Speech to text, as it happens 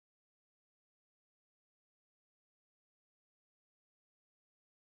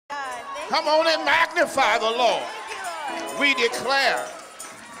Come on and magnify the Lord. We declare,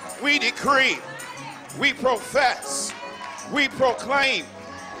 we decree, we profess, we proclaim,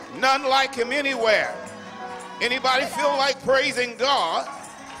 none like him anywhere. Anybody feel like praising God?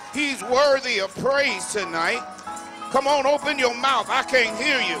 He's worthy of praise tonight. Come on, open your mouth. I can't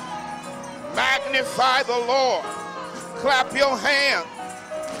hear you. Magnify the Lord. Clap your hands.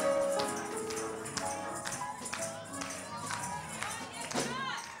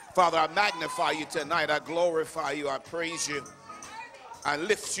 Father, I magnify you tonight. I glorify you. I praise you. I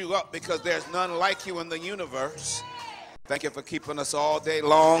lift you up because there's none like you in the universe. Thank you for keeping us all day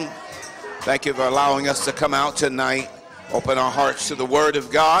long. Thank you for allowing us to come out tonight, open our hearts to the Word of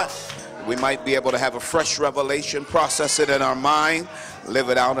God. We might be able to have a fresh revelation, process it in our mind, live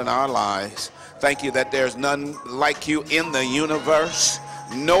it out in our lives. Thank you that there's none like you in the universe.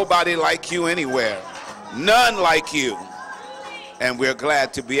 Nobody like you anywhere. None like you. And we're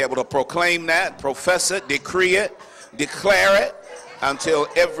glad to be able to proclaim that, profess it, decree it, declare it, until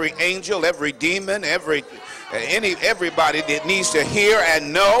every angel, every demon, everybody that needs to hear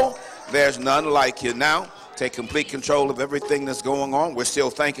and know there's none like you. Now, take complete control of everything that's going on. We're still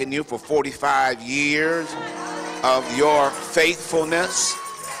thanking you for 45 years of your faithfulness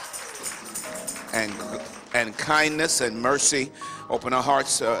and kindness and mercy. Open our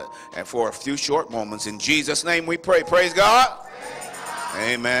hearts and for a few short moments. In Jesus' name we pray. Praise God.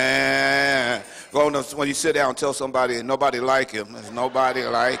 Amen. Go on, when you sit down, tell somebody nobody like him. There's nobody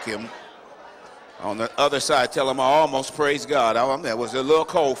like him. On the other side, tell them I almost praised God. That was a little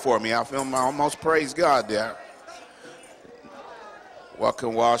cold for me. I almost praised God there. What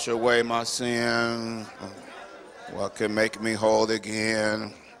can wash away my sin? What can make me whole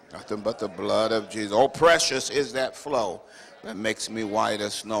again? Nothing but the blood of Jesus. Oh, precious is that flow that makes me white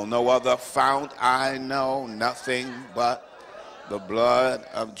as snow. No other fount I know, nothing but the blood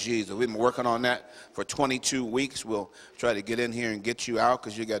of Jesus. We've been working on that for 22 weeks. We'll try to get in here and get you out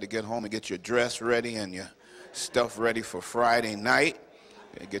because you got to get home and get your dress ready and your stuff ready for Friday night.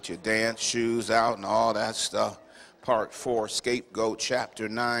 Get your dance shoes out and all that stuff. Part 4, Scapegoat, Chapter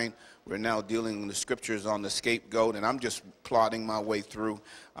 9. We're now dealing with the scriptures on the scapegoat, and I'm just plodding my way through.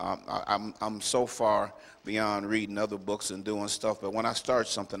 I'm so far beyond reading other books and doing stuff, but when I start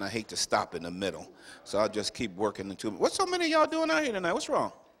something, I hate to stop in the middle. So I'll just keep working into it. What's so many of y'all doing out here tonight? What's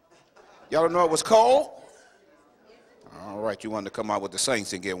wrong? Y'all don't know it was cold? All right, you wanted to come out with the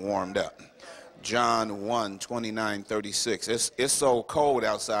saints and get warmed up. John 1, 29, 36. It's so cold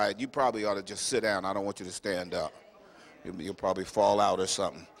outside, you probably ought to just sit down. I don't want you to stand up. You'll probably fall out or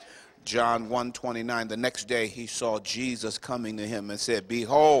something. John 1, 29. The next day he saw Jesus coming to him and said,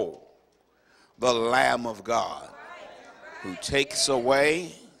 "Behold, the Lamb of God who takes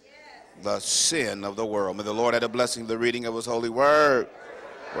away the sin of the world." May the Lord add a blessing to the reading of his holy word.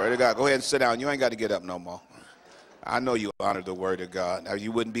 Word of God. Go ahead and sit down. You ain't got to get up no more. I know you honor the word of God. Now,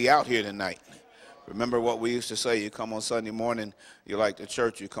 you wouldn't be out here tonight. Remember what we used to say, you come on Sunday morning, you like the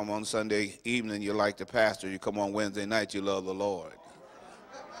church. You come on Sunday evening, you like the pastor. You come on Wednesday night, you love the Lord.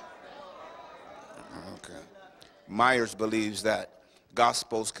 Okay. Myers believes that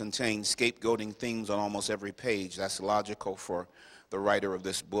Gospels contain scapegoating themes on almost every page. That's logical for the writer of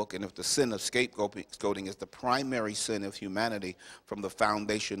this book. And if the sin of scapegoating is the primary sin of humanity from the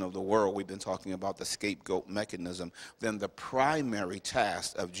foundation of the world, we've been talking about the scapegoat mechanism, then the primary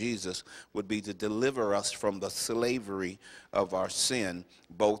task of Jesus would be to deliver us from the slavery of our sin,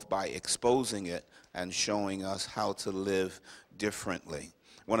 both by exposing it and showing us how to live differently.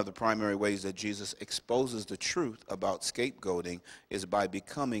 One of the primary ways that Jesus exposes the truth about scapegoating is by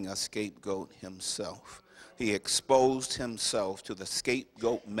becoming a scapegoat himself. He exposed himself to the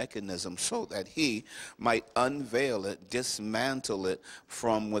scapegoat mechanism so that he might unveil it, dismantle it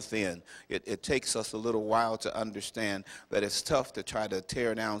from within. It takes us a little while to understand that it's tough to try to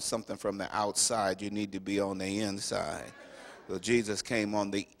tear down something from the outside. You need to be on the inside. So Jesus came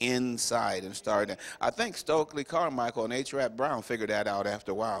on the inside and started. I think Stokely Carmichael and H. Rap Brown figured that out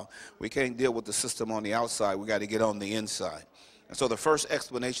after a while. We can't deal with the system on the outside. We got to get on the inside. And so the first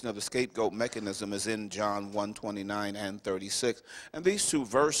explanation of the scapegoat mechanism is in John 1, 29 and 36. And these two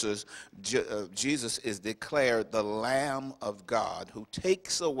verses, Jesus is declared the Lamb of God who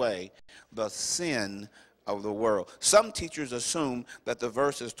takes away the sin of the world. Some teachers assume that the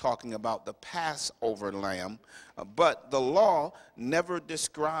verse is talking about the Passover lamb, but the law never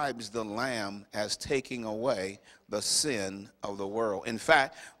describes the lamb as taking away the sin of the world. In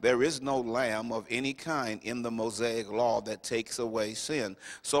fact, there is no lamb of any kind in the Mosaic law that takes away sin.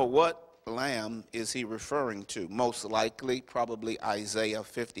 So what lamb is he referring to? Most likely, probably Isaiah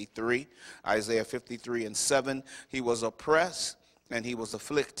 53. Isaiah 53 and 7, he was oppressed and he was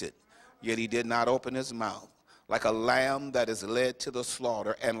afflicted, yet he did not open his mouth. Like a lamb that is led to the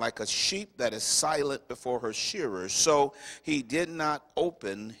slaughter, and like a sheep that is silent before her shearers, so he did not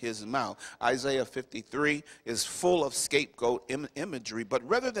open his mouth. Isaiah 53 is full of scapegoat imagery, but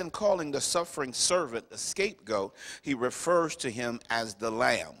rather than calling the suffering servant the scapegoat, he refers to him as the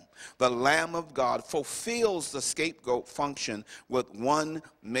Lamb. The Lamb of God fulfills the scapegoat function with one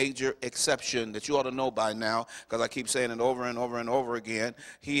major exception that you ought to know by now, because I keep saying it over and over and over again.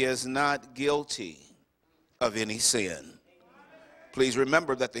 He is not guilty of any sin. Please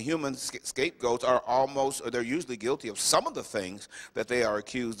remember that the human scapegoats are they're usually guilty of some of the things that they are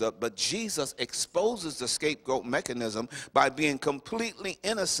accused of, but Jesus exposes the scapegoat mechanism by being completely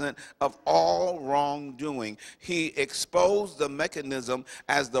innocent of all wrongdoing. He exposed the mechanism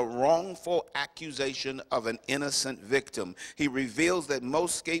as the wrongful accusation of an innocent victim. He reveals that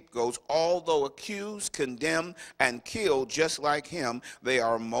most scapegoats, although accused, condemned, and killed just like him, they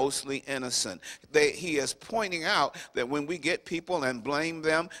are mostly innocent. He is pointing out that when we get people and blame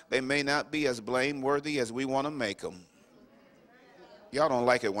them, they may not be as blameworthy as we want to make them. Y'all don't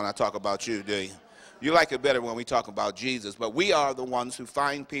like it when I talk about you, do you? You like it better when we talk about Jesus, but we are the ones who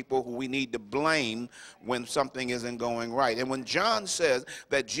find people who we need to blame when something isn't going right. And when John says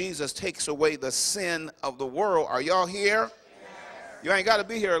that Jesus takes away the sin of the world, are y'all here? You ain't got to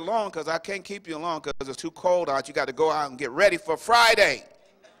be here long, because I can't keep you long because it's too cold out. You got to go out and get ready for Friday.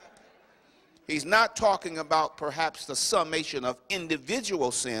 He's not talking about perhaps the summation of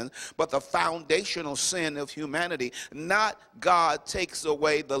individual sin, but the foundational sin of humanity. Not God takes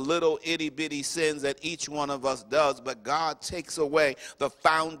away the little itty-bitty sins that each one of us does, but God takes away the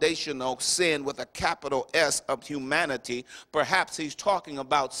foundational sin with a capital S of humanity. Perhaps he's talking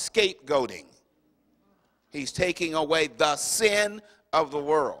about scapegoating. He's taking away the sin of the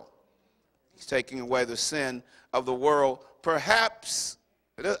world. He's taking away the sin of the world. Perhaps,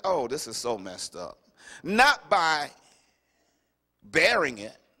 oh, this is so messed up. Not by bearing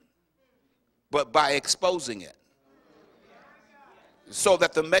it, but by exposing it, so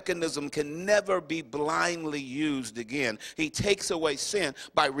that the mechanism can never be blindly used again. He takes away sin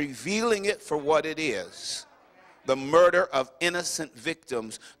by revealing it for what it is: the murder of innocent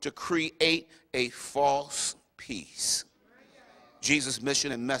victims to create a false peace. Jesus'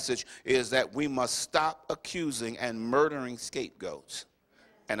 mission and message is that we must stop accusing and murdering scapegoats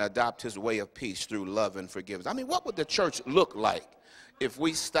and adopt his way of peace through love and forgiveness. I mean, what would the church look like if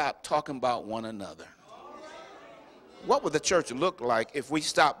we stopped talking about one another? What would the church look like if we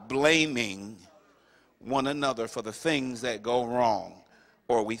stopped blaming one another for the things that go wrong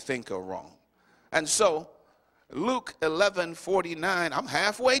or we think are wrong? And so, Luke 11:49, I'm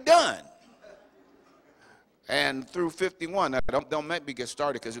halfway done. And through 51, now don't make me get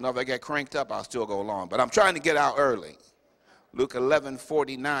started, because you know if I get cranked up, I'll still go along. But I'm trying to get out early. Luke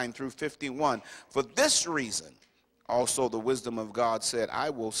 11:49 through 51. For this reason, also the wisdom of God said, I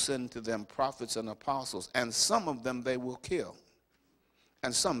will send to them prophets and apostles, and some of them they will kill,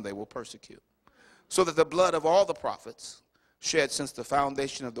 and some they will persecute, so that the blood of all the prophets shed since the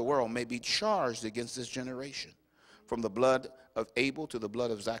foundation of the world may be charged against this generation, from the blood of Abel to the blood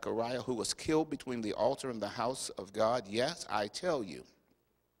of Zechariah, who was killed between the altar and the house of God. Yes, I tell you,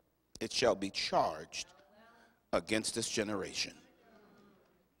 it shall be charged against this generation.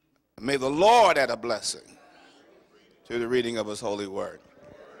 May the Lord add a blessing to the reading of his holy word.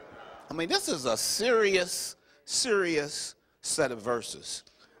 I mean, this is a serious, serious set of verses.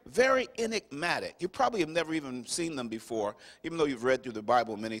 Very enigmatic. You probably have never even seen them before, even though you've read through the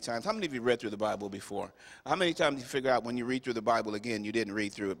Bible many times. How many of you read through the Bible before? How many times do you figure out when you read through the Bible again, you didn't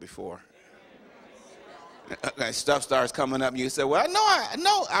read through it before? Okay, stuff starts coming up and you say, well, I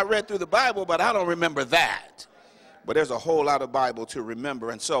know I read through the Bible, but I don't remember that. But there's a whole lot of Bible to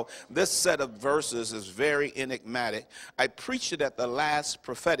remember. And so this set of verses is very enigmatic. I preached it at the last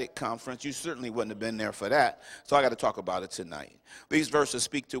prophetic conference. You certainly wouldn't have been there for that. So I got to talk about it tonight. These verses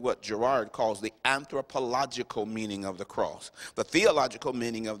speak to what Gerard calls the anthropological meaning of the cross. The theological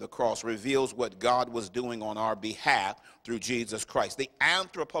meaning of the cross reveals what God was doing on our behalf through Jesus Christ. The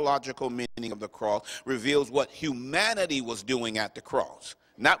anthropological meaning of the cross reveals what humanity was doing at the cross,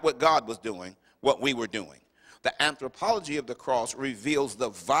 not what God was doing, what we were doing. The anthropology of the cross reveals the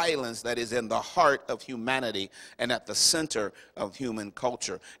violence that is in the heart of humanity and at the center of human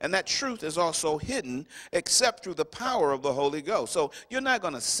culture. And that truth is also hidden except through the power of the Holy Ghost. So you're not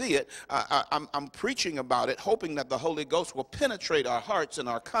going to see it. I'm preaching about it, hoping that the Holy Ghost will penetrate our hearts and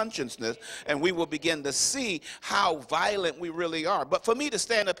our consciousness, and we will begin to see how violent we really are. But for me to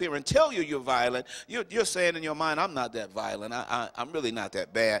stand up here and tell you you're violent, you're saying in your mind, I'm not that violent. I'm really not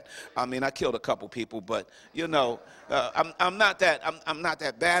that bad. I mean, I killed a couple people, but you know, I'm not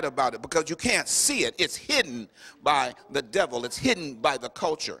that bad about it because you can't see it. It's hidden by the devil. It's hidden by the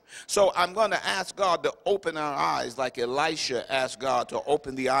culture. So I'm going to ask God to open our eyes like Elisha asked God to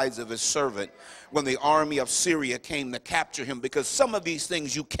open the eyes of his servant when the army of Syria came to capture him, because some of these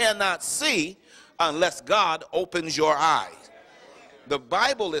things you cannot see unless God opens your eyes. The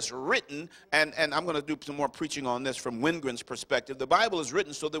Bible is written, and I'm going to do some more preaching on this from Wingren's perspective. The Bible is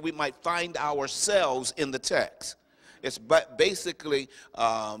written so that we might find ourselves in the text. It's basically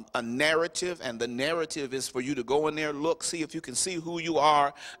a narrative, and the narrative is for you to go in there, look, see if you can see who you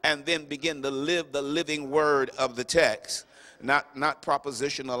are, and then begin to live the living word of the text. Not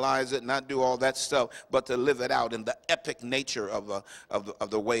propositionalize it, not do all that stuff, but to live it out in the epic nature of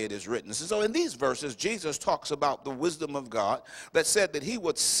the way it is written. So in these verses, Jesus talks about the wisdom of God that said that he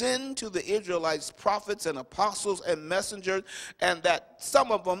would send to the Israelites prophets and apostles and messengers, and that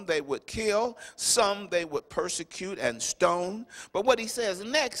some of them they would kill, some they would persecute and stone. But what he says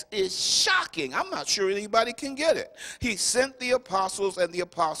next is shocking. I'm not sure anybody can get it. He sent the apostles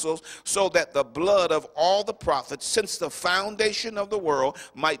so that the blood of all the prophets since the foundation of the world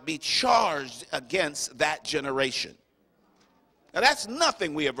might be charged against that generation. Now that's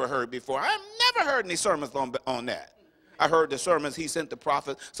nothing we ever heard before. I've never heard any sermons on that. I heard the sermons, he sent the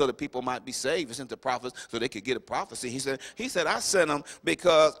prophets so that people might be saved. He sent the prophets so they could get a prophecy. He said, I sent them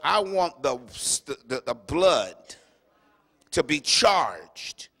because I want the blood to be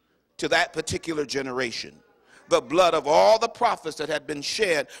charged to that particular generation. The blood of all the prophets that had been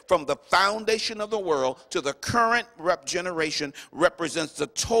shed from the foundation of the world to the current generation represents the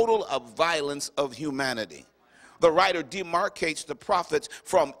total of violence of humanity. The writer demarcates the prophets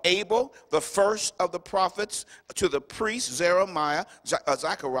from Abel, the first of the prophets, to the priest Zechariah,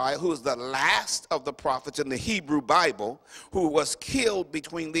 who is the last of the prophets in the Hebrew Bible, who was killed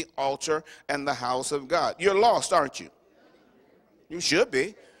between the altar and the house of God. You're lost, aren't you? You should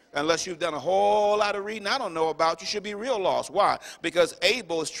be. Unless you've done a whole lot of reading I don't know about, you should be real lost. Why? Because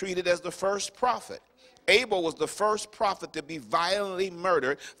Abel is treated as the first prophet. Abel was the first prophet to be violently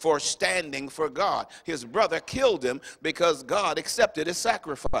murdered for standing for God. His brother killed him because God accepted his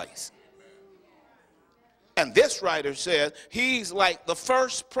sacrifice. And this writer says he's like the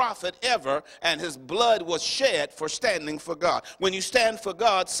first prophet ever, and his blood was shed for standing for God. When you stand for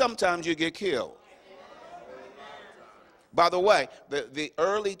God, sometimes you get killed. By the way, the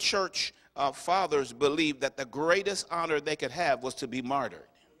early church fathers believed that the greatest honor they could have was to be martyred.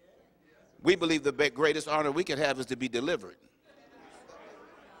 We believe the greatest honor we could have is to be delivered.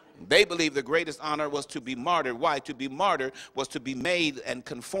 They believed the greatest honor was to be martyred. Why? To be martyred was to be made and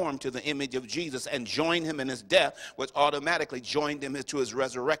conformed to the image of Jesus and join him in his death, which automatically joined him to his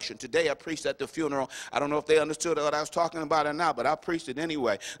resurrection. Today I preached at the funeral. I don't know if they understood what I was talking about or not, but I preached it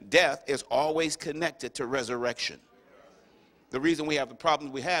anyway. Death is always connected to resurrection. The reason we have the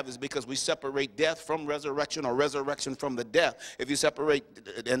problems we have is because we separate death from resurrection or resurrection from the death. If you separate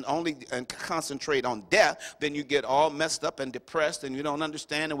and concentrate on death, then you get all messed up and depressed and you don't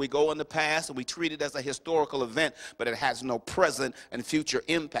understand, and we go in the past and we treat it as a historical event, but it has no present and future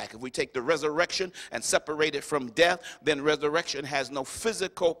impact. If we take the resurrection and separate it from death, then resurrection has no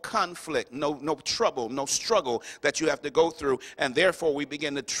physical conflict, no trouble, no struggle that you have to go through, and therefore we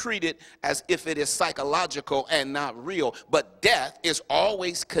begin to treat it as if it is psychological and not real. But death is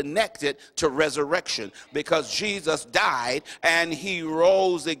always connected to resurrection because Jesus died and he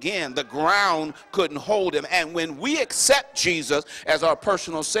rose again. The ground couldn't hold him. And when we accept Jesus as our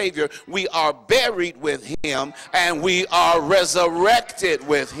personal Savior, we are buried with him and we are resurrected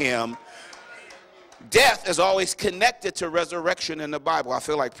with him. Death is always connected to resurrection in the Bible. I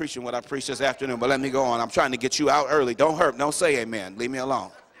feel like preaching what I preached this afternoon, but let me go on. I'm trying to get you out early. Don't hurt. Don't say amen. Leave me alone.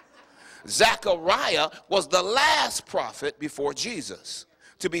 Zechariah was the last prophet before Jesus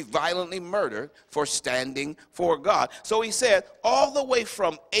to be violently murdered for standing for God. So he said all the way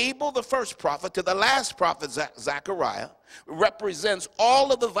from Abel, the first prophet, to the last prophet, Zechariah, represents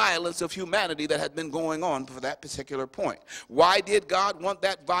all of the violence of humanity that had been going on for that particular point. Why did God want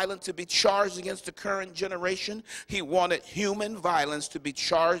that violence to be charged against the current generation? He wanted human violence to be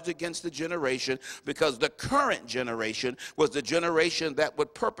charged against the generation because the current generation was the generation that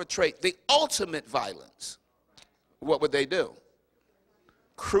would perpetrate the ultimate violence. What would they do?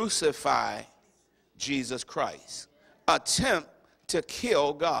 Crucify Jesus Christ. Attempt to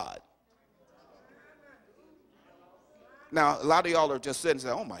kill God. Now, a lot of y'all are just sitting and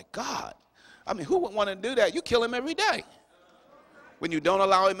saying, oh my God. I mean, who would want to do that? You kill him every day. When you don't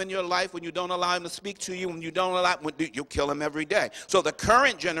allow him in your life, when you don't allow him to speak to you, when you don't allow, you kill him every day. So the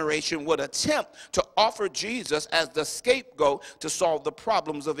current generation would attempt to offer Jesus as the scapegoat to solve the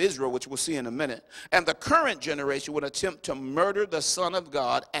problems of Israel, which we'll see in a minute. And the current generation would attempt to murder the Son of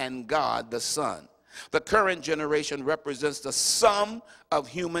God and God the Son. The current generation represents the sum of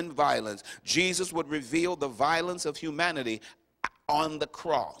human violence. Jesus would reveal the violence of humanity on the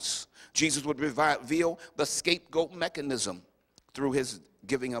cross. Jesus would reveal the scapegoat mechanism through his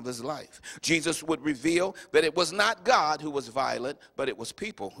giving of his life. Jesus would reveal that it was not God who was violent, but it was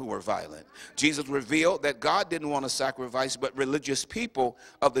people who were violent. Jesus revealed that God didn't want to sacrifice, but religious people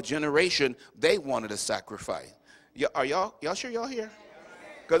of the generation, they wanted a sacrifice. Are y'all sure y'all here?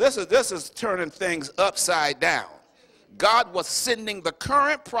 Because this is turning things upside down. God was sending the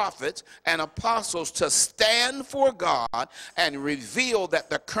current prophets and apostles to stand for God and reveal that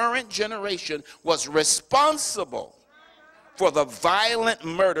the current generation was responsible for the violent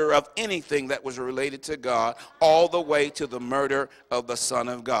murder of anything that was related to God, all the way to the murder of the Son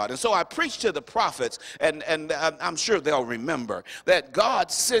of God. And so I preached to the prophets, and I'm sure they'll remember that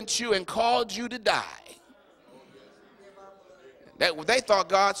God sent you and called you to die. They thought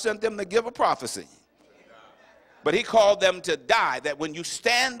God sent them to give a prophecy. But he called them to die, that when you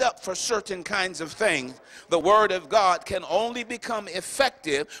stand up for certain kinds of things, the word of God can only become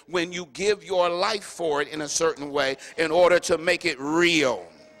effective when you give your life for it in a certain way in order to make it real.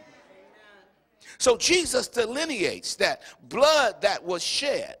 So Jesus delineates that blood that was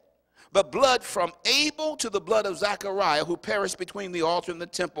shed, the blood from Abel to the blood of Zechariah, who perished between the altar and the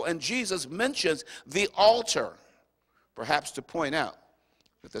temple. And Jesus mentions the altar, perhaps to point out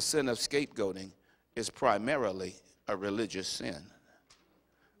that the sin of scapegoating is primarily a religious sin.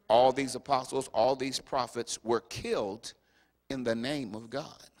 All these apostles, all these prophets were killed in the name of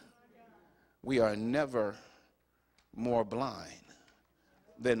God. We are never more blind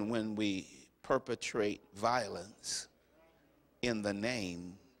than when we perpetrate violence in the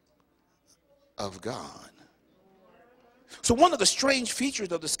name of God. So one of the strange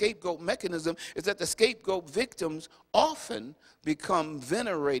features of the scapegoat mechanism is that the scapegoat victims often become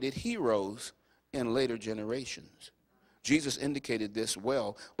venerated heroes in later generations. Jesus indicated this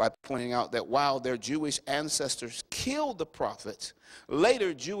well by pointing out that while their Jewish ancestors killed the prophets,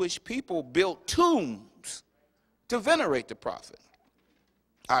 later Jewish people built tombs to venerate the prophet.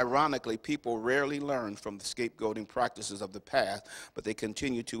 Ironically, people rarely learn from the scapegoating practices of the past, but they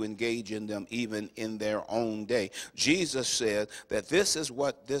continue to engage in them even in their own day. Jesus said that this is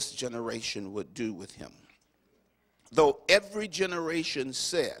what this generation would do with him. Though every generation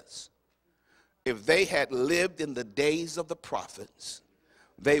says, if they had lived in the days of the prophets,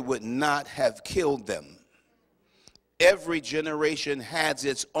 they would not have killed them. Every generation has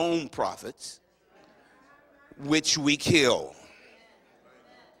its own prophets, which we kill.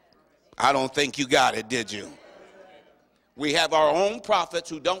 I don't think you got it, did you? We have our own prophets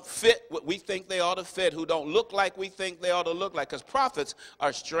who don't fit what we think they ought to fit, who don't look like we think they ought to look like, because prophets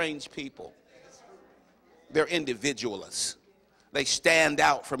are strange people. They're individualists. They stand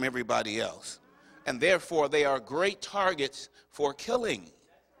out from everybody else. And therefore, they are great targets for killing.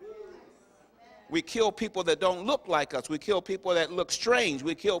 We kill people that don't look like us. We kill people that look strange.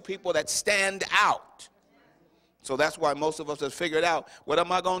 We kill people that stand out. So that's why most of us have figured out, what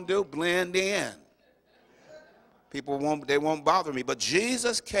am I going to do? Blend in. People won't bother me. But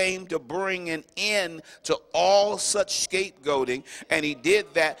Jesus came to bring an end to all such scapegoating, and he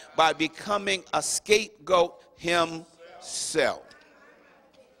did that by becoming a scapegoat himself.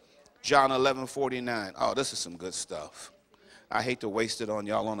 John 11:49. Oh, this is some good stuff. I hate to waste it on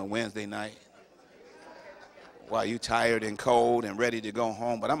y'all on a Wednesday night while you tired and cold and ready to go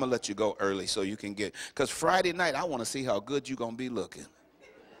home, but I'm going to let you go early so you can get, because Friday night I want to see how good you're going to be looking.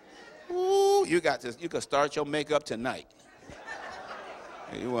 Ooh, you got this. You can start your makeup tonight.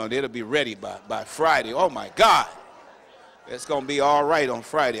 It'll be ready by Friday. Oh my God. It's going to be all right on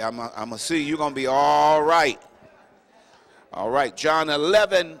Friday. I'm going to see you're going to be all right. All right, John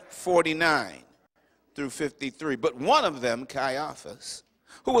 11:49 through 53. But one of them, Caiaphas,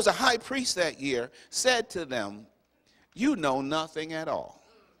 who was a high priest that year, said to them, you know nothing at all,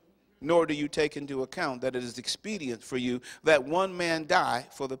 nor do you take into account that it is expedient for you that one man die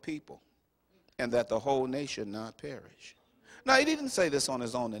for the people, and that the whole nation not perish. Now, he didn't say this on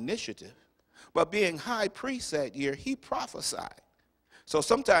his own initiative, but being high priest that year, he prophesied. So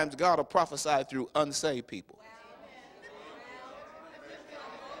sometimes God will prophesy through unsaved people.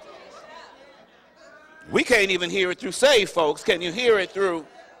 We can't even hear it through saved folks. Can you hear it through?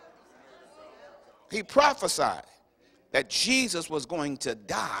 He prophesied that Jesus was going to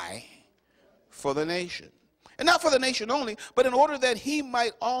die for the nation. And not for the nation only, but in order that he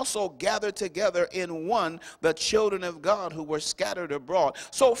might also gather together in one the children of God who were scattered abroad.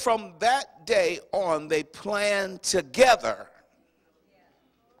 So from that day on, they planned together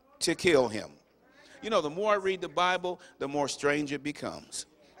to kill him. You know, the more I read the Bible, the more strange it becomes.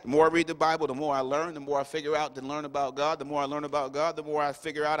 The more I read the Bible, the more I learn, the more I figure out to learn about God. The more I learn about God, the more I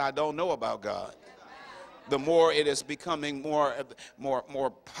figure out I don't know about God. The more it is becoming more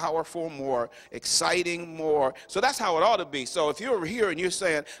powerful, more exciting, more. So that's how it ought to be. So if you're here and you're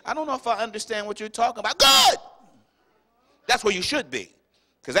saying, I don't know if I understand what you're talking about, good! That's where you should be,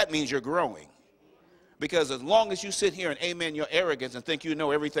 because that means you're growing. Because as long as you sit here and amen your arrogance and think you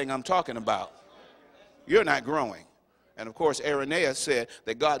know everything I'm talking about, you're not growing. And of course, Irenaeus said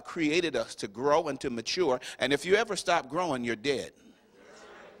that God created us to grow and to mature. And if you ever stop growing, you're dead.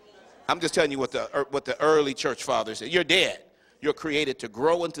 I'm just telling you what the early church fathers said. You're dead. You're created to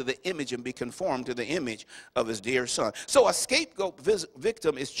grow into the image and be conformed to the image of his dear son. So a scapegoat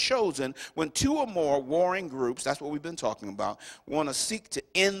victim is chosen when two or more warring groups, that's what we've been talking about, want to seek to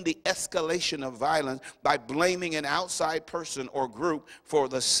end the escalation of violence by blaming an outside person or group for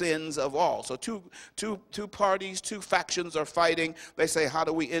the sins of all. So two parties, two factions are fighting. They say, how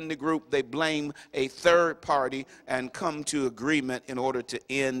do we end the group? They blame a third party and come to agreement in order to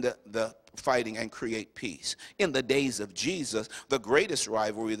end the fighting and create peace. In the days of Jesus, the greatest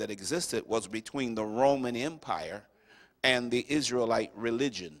rivalry that existed was between the Roman Empire and the Israelite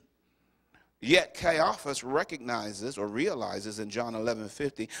religion. Yet Caiaphas recognizes or realizes in John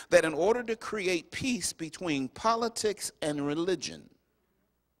 11:50 that in order to create peace between politics and religion,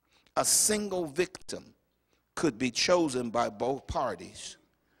 a single victim could be chosen by both parties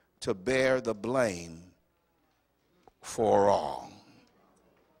to bear the blame for all.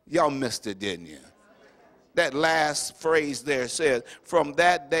 Y'all missed it, didn't you? That last phrase there says, from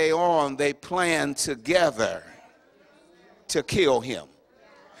that day on, they planned together to kill him.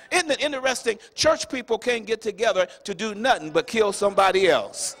 Isn't it interesting? Church people can't get together to do nothing but kill somebody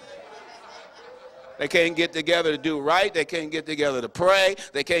else. They can't get together to do right. They can't get together to pray.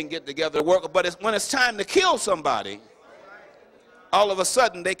 They can't get together to work. But when it's time to kill somebody, all of a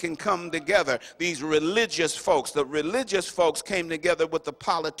sudden they can come together. These religious folks, the religious folks came together with the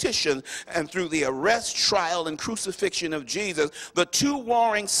politicians, and through the arrest, trial, and crucifixion of Jesus, the two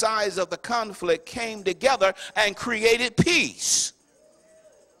warring sides of the conflict came together and created peace.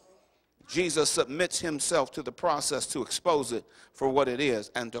 Jesus submits himself to the process to expose it for what it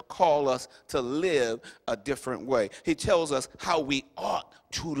is and to call us to live a different way. He tells us how we ought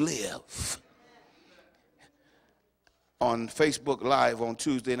to live. On Facebook Live on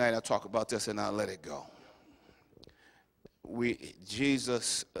Tuesday night, I talk about this and I'll let it go.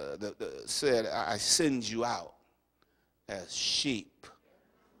 Jesus said, I send you out as sheep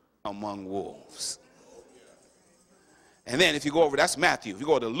among wolves. And then if you go over, that's Matthew. If you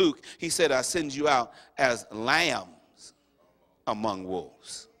go to Luke, he said, I send you out as lambs among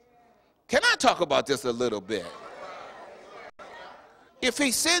wolves. Can I talk about this a little bit? If he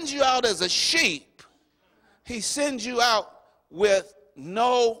sends you out as a sheep, he sends you out with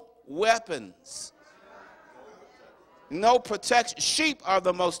no weapons, no protection. Sheep are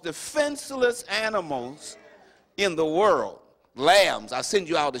the most defenseless animals in the world. Lambs, I send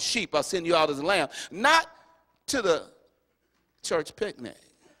you out as sheep, I send you out as a lamb. Not to the church picnic,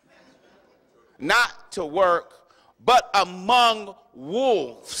 not to work, but among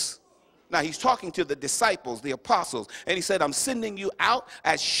wolves. Now, he's talking to the disciples, the apostles, and he said, I'm sending you out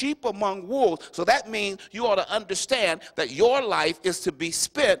as sheep among wolves. So that means you ought to understand that your life is to be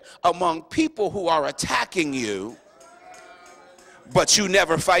spent among people who are attacking you, but you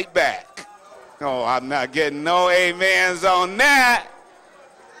never fight back. Oh, I'm not getting no amens on that.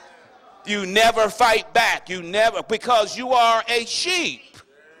 You never fight back. You never, because you are a sheep.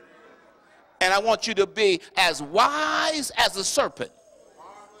 And I want you to be as wise as a serpent.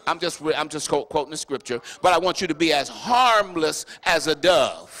 I'm just quoting the scripture, but I want you to be as harmless as a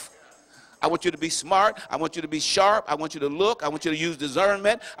dove. I want you to be smart. I want you to be sharp. I want you to look. I want you to use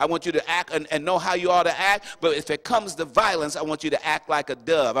discernment. I want you to act and know how you ought to act. But if it comes to violence, I want you to act like a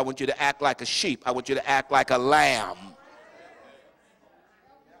dove. I want you to act like a sheep. I want you to act like a lamb.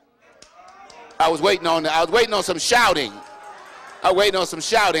 I was waiting on some shouting.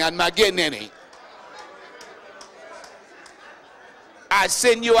 I'm not getting any. I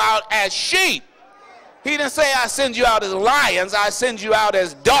send you out as sheep. He didn't say I send you out as lions. I send you out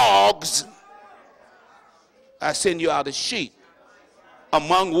as dogs. I send you out as sheep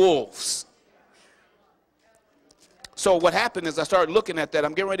among wolves. So what happened is I started looking at that.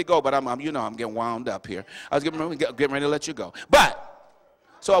 I'm getting ready to go, but I'm getting wound up here. I was getting ready to let you go. But,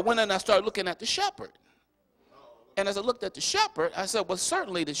 so I went in and I started looking at the shepherd. And as I looked at the shepherd, I said, well,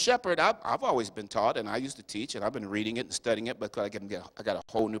 certainly the shepherd, I've always been taught, and I used to teach, and I've been reading it and studying it, but I got a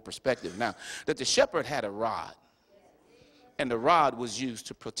whole new perspective now, that the shepherd had a rod. And the rod was used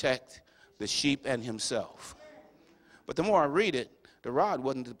to protect the sheep and himself. But the more I read it, the rod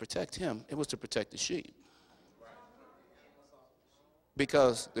wasn't to protect him, it was to protect the sheep.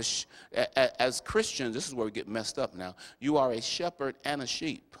 Because as Christians, this is where we get messed up now, you are a shepherd and a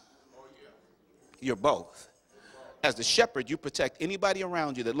sheep. You're both. As the shepherd, you protect anybody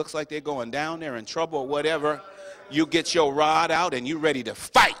around you that looks like they're going down there in trouble or whatever. You get your rod out and you're ready to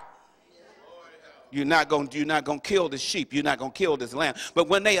fight. You're not going to kill the sheep. You're not going to kill this lamb. But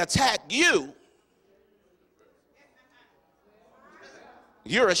when they attack you,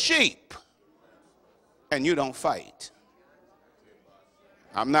 you're a sheep and you don't fight.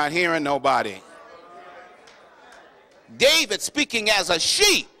 I'm not hearing nobody. David, speaking as a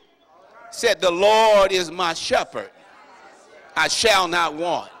sheep, said, the Lord is my shepherd. I shall not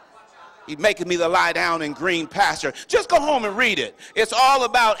want. He's making me to lie down in green pasture. Just go home and read it. It's all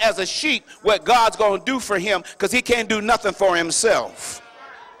about, as a sheep, what God's going to do for him, because he can't do nothing for himself.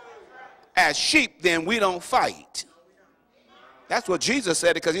 As sheep, then, we don't fight. That's what Jesus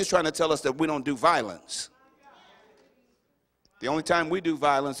said, because he's trying to tell us that we don't do violence. The only time we do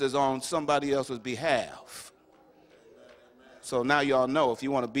violence is on somebody else's behalf. So now y'all know, if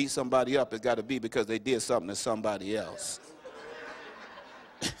you want to beat somebody up, it's got to be because they did something to somebody else.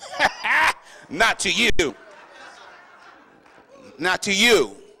 Not to you. Not to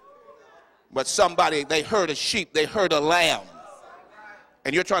you. But somebody, they hurt a sheep, they hurt a lamb.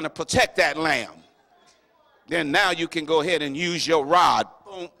 And you're trying to protect that lamb. Then now you can go ahead and use your rod.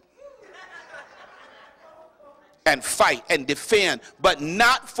 Boom. And fight and defend, but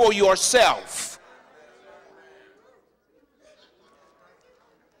not for yourself.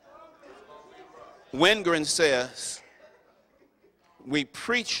 Wingren says, we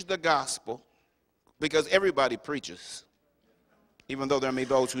preach the gospel because everybody preaches, even though there may be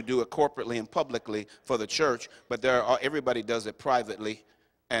those who do it corporately and publicly for the church, but everybody does it privately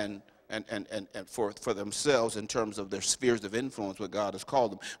and for themselves in terms of their spheres of influence, what God has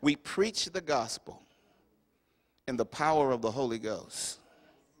called them. We preach the gospel in the power of the Holy Ghost,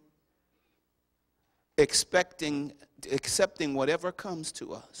 accepting whatever comes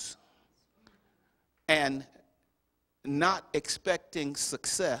to us, and not expecting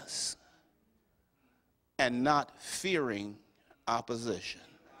success, and not fearing opposition.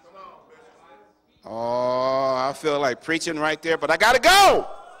 Oh, I feel like preaching right there, but I got to go.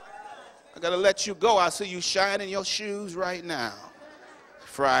 I got to let you go. I see you shining your shoes right now.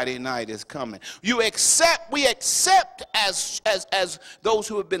 Friday night is coming. We accept as those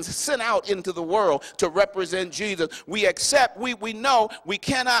who have been sent out into the world to represent Jesus. We accept, we know we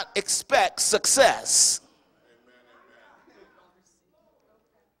cannot expect success.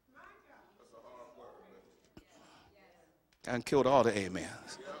 And killed all the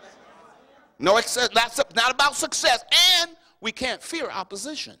amens. No, that's not about success. And we can't fear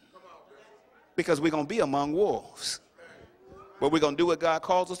opposition because we're going to be among wolves. But we're going to do what God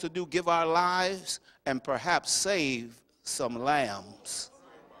calls us to do, give our lives, and perhaps save some lambs,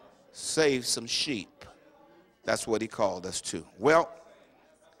 save some sheep. That's what he called us to. Well,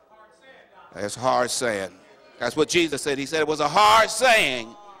 that's hard saying. That's what Jesus said. He said it was a hard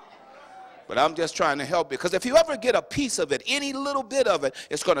saying. But I'm just trying to help you. Because if you ever get a piece of it, any little bit of it,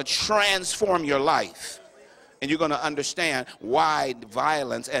 it's going to transform your life. And you're going to understand why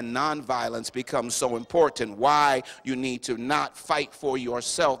violence and nonviolence becomes so important, why you need to not fight for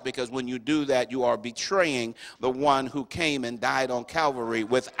yourself, because when you do that, you are betraying the one who came and died on Calvary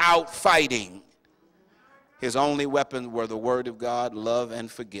without fighting. His only weapons were the word of God, love, and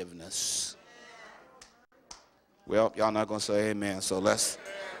forgiveness. Well, y'all not going to say amen, so let's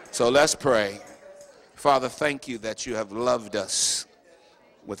pray. Father, thank you that you have loved us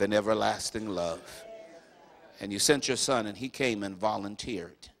with an everlasting love. And you sent your son, and he came and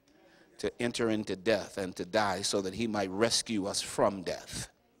volunteered to enter into death and to die so that he might rescue us from death.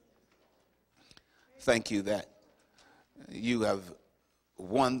 Thank you that you have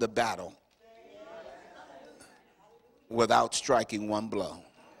won the battle without striking one blow.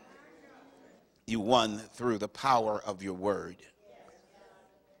 You won through the power of your word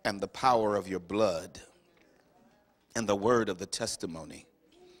and the power of your blood and the word of the testimony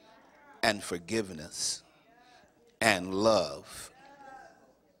and forgiveness and love.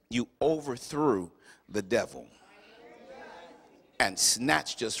 You overthrew the devil and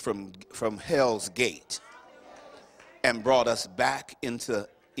snatched us from hell's gate and brought us back into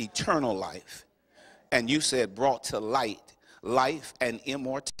eternal life. And you said brought to light life and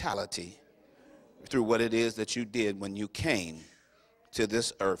immortality through what it is that you did when you came to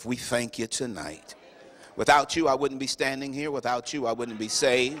this earth. We thank you tonight. Without you, I wouldn't be standing here. Without you, I wouldn't be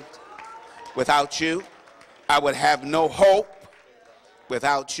saved. Without you, I would have no hope.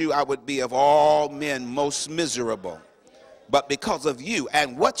 Without you, I would be of all men most miserable. But because of you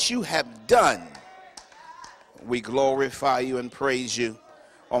and what you have done, we glorify you and praise you.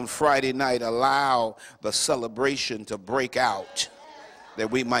 On Friday night, allow the celebration to break out,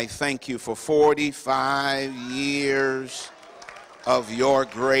 that we might thank you for 45 years of your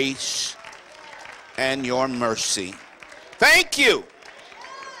grace and your mercy. Thank you.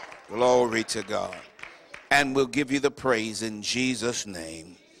 Glory to God. And we'll give you the praise in Jesus'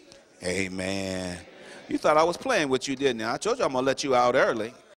 name. Amen. You thought I was playing with you, didn't you? I told you I'm going to let you out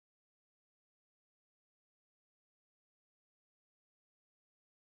early.